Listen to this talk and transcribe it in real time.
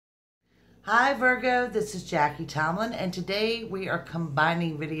Hi Virgo, this is Jackie Tomlin, and today we are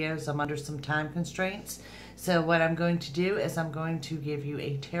combining videos. I'm under some time constraints. So what I'm going to do is I'm going to give you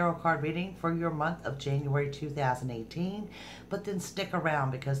a tarot card reading for your month of January 2018, but then stick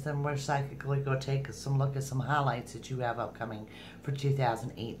around because then we're psychically going to take some look at some highlights that you have upcoming for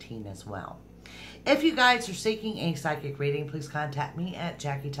 2018 as well. If you guys are seeking a psychic reading, please contact me at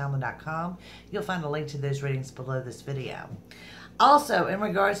JackieTomlin.com. You'll find a link to those readings below this video. Also, in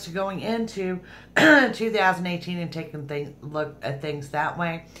regards to going into 2018 and taking a look at things that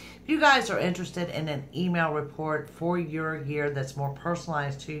way, if you guys are interested in an email report for your year that's more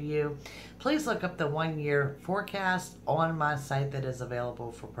personalized to you, please look up the 1-year forecast on my site that is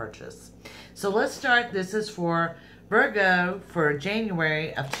available for purchase. So let's start. This is for Virgo for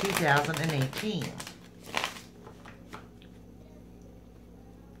January of 2018.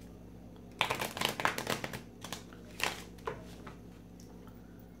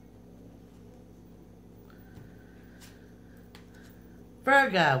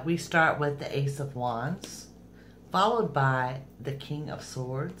 Virgo, we start with the Ace of Wands, followed by the King of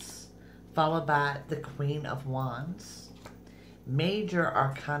Swords, followed by the Queen of Wands, Major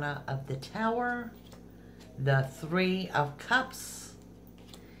Arcana of the Tower, the Three of Cups,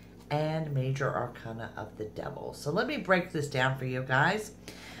 and Major Arcana of the Devil. So let me break this down for you guys.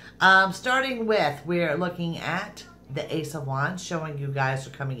 Starting with, we're looking at the Ace of Wands, showing you guys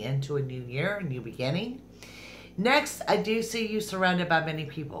are coming into a new year, a new beginning. Next, I do see you surrounded by many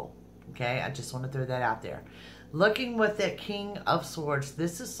people. Okay, I just want to throw that out there. Looking with that King of Swords,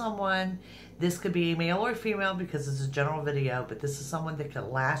 this is someone, this could be male or female because it's a general video, but this is someone that could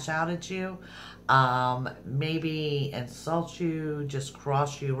lash out at you, maybe insult you, just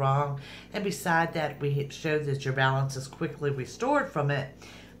cross you wrong. And beside that, we show that your balance is quickly restored from it.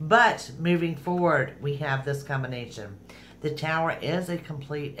 But moving forward, we have this combination. The Tower is a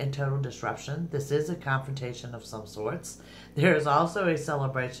complete and total disruption. This is a confrontation of some sorts. There is also a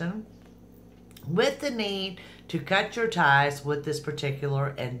celebration with the need to cut your ties with this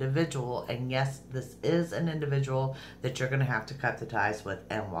particular individual. And yes, this is an individual that you're going to have to cut the ties with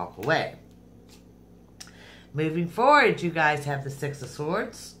and walk away. Moving forward, you guys have the Six of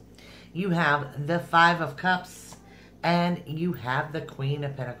Swords. You have the Five of Cups. And you have the Queen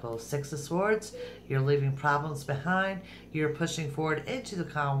of Pentacles. Six of Swords, you're leaving problems behind. You're pushing forward into the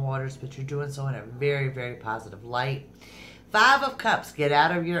calm waters, but you're doing so in a very, very positive light. Five of Cups, get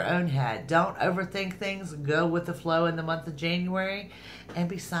out of your own head. Don't overthink things. Go with the flow in the month of January. And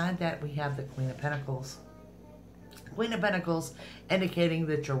beside that, we have the Queen of Pentacles. Queen of Pentacles indicating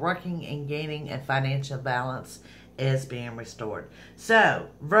that you're working and gaining and financial balance is being restored. So,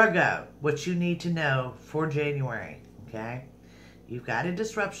 Virgo, what you need to know for January. Okay, you've got a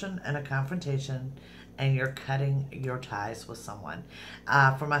disruption and a confrontation, and you're cutting your ties with someone.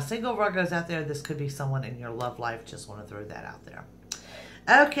 For my single Virgos out there, this could be someone in your love life. Just want to throw that out there.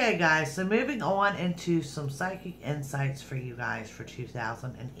 Okay, guys, so moving on into some psychic insights for you guys for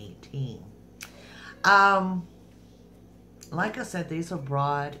 2018. Like I said, these are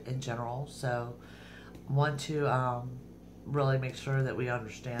broad in general, so want to really make sure that we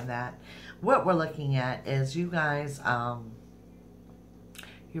understand that. What we're looking at is you guys,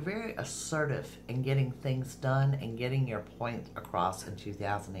 you're very assertive in getting things done and getting your point across in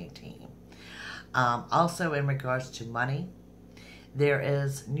 2018. Also in regards to money, there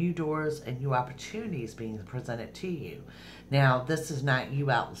is new doors and new opportunities being presented to you. Now, this is not you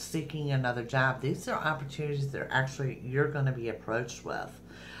out seeking another job. These are opportunities that are actually you're going to be approached with.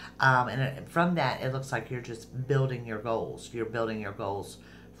 And from that, it looks like you're just building your goals. You're building your goals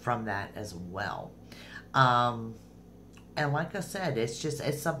from that as well. And like I said,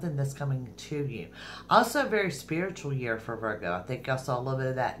 it's something that's coming to you. Also, a very spiritual year for Virgo. I think I saw a little bit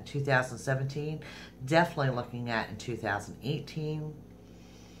of that in 2017. Definitely looking at in 2018.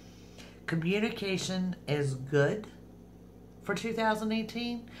 Communication is good for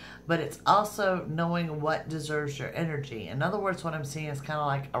 2018, but it's also knowing what deserves your energy. In other words, what I'm seeing is kind of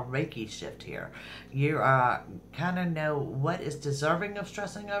like a Reiki shift here. You kind of know what is deserving of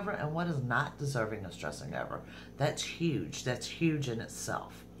stressing over and what is not deserving of stressing over. That's huge. That's huge in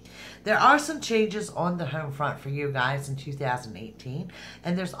itself. There are some changes on the home front for you guys in 2018,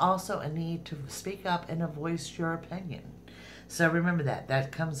 and there's also a need to speak up and voice your opinion. So remember that.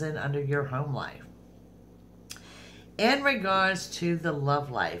 That comes in under your home life. In regards to the love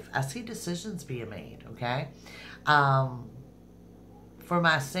life, I see decisions being made, okay? For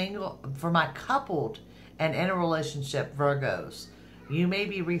my coupled and in a relationship Virgos, You may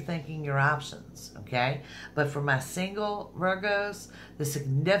be rethinking your options, okay? But for my single Virgos, the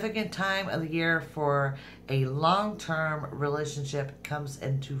significant time of the year for a long-term relationship comes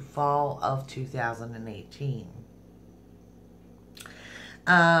into fall of 2018.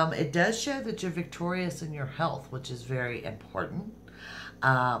 It does show that you're victorious in your health, which is very important.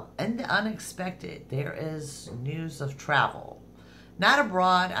 And the unexpected, there is news of travel. Not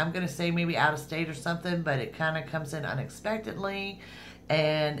abroad, I'm going to say maybe out of state or something, but it kind of comes in unexpectedly.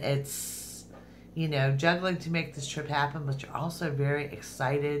 And it's, you know, juggling to make this trip happen, but you're also very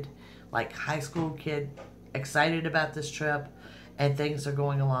excited, like high school kid, excited about this trip, and things are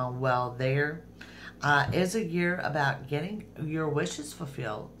going along well there. Is a year about getting your wishes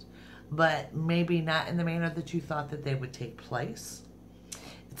fulfilled, but maybe not in the manner that you thought that they would take place.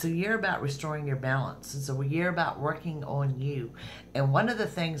 It's a year about restoring your balance. It's a year about working on you. And one of the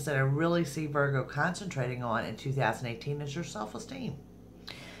things that I really see Virgo concentrating on in 2018 is your self-esteem.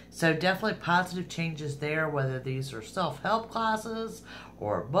 So definitely positive changes there, whether these are self-help classes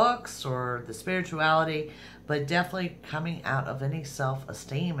or books or the spirituality, but definitely coming out of any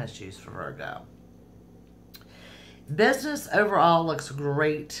self-esteem issues for Virgo. Business overall looks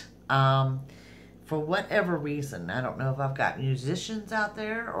great. For whatever reason, I don't know if I've got musicians out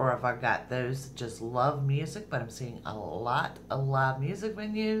there or if I've got those that just love music, but I'm seeing a lot of live music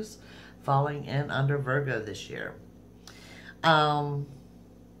venues falling in under Virgo this year.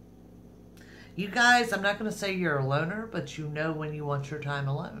 You guys, I'm not going to say you're a loner, but you know when you want your time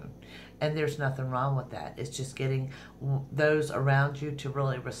alone. And there's nothing wrong with that. It's just getting those around you to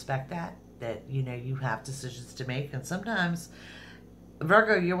really respect that you know you have decisions to make. And sometimes,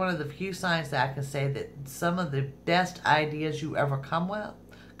 Virgo, you're one of the few signs that I can say that some of the best ideas you ever come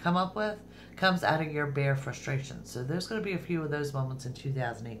up with comes out of your bare frustration. So there's going to be a few of those moments in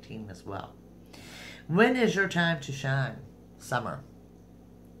 2018 as well. When is your time to shine? Summer.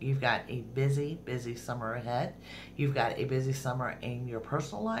 You've got a busy, busy summer ahead. You've got a busy summer in your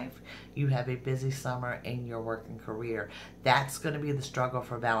personal life. You have a busy summer in your working career. That's going to be the struggle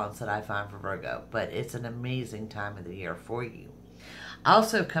for balance that I find for Virgo. But it's an amazing time of the year for you.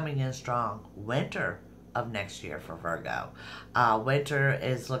 Also coming in strong, winter of next year for Virgo. Winter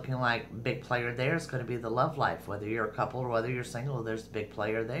is looking like big player there is going to be the love life. Whether you're a couple or whether you're single, there's a big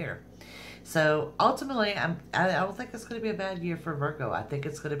player there. So ultimately, I don't think it's going to be a bad year for Virgo. I think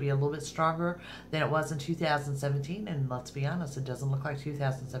it's going to be a little bit stronger than it was in 2017. And let's be honest, it doesn't look like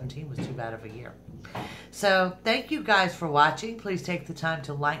 2017 was too bad of a year. So thank you guys for watching. Please take the time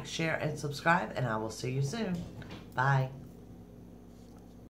to like, share, and subscribe. And I will see you soon. Bye.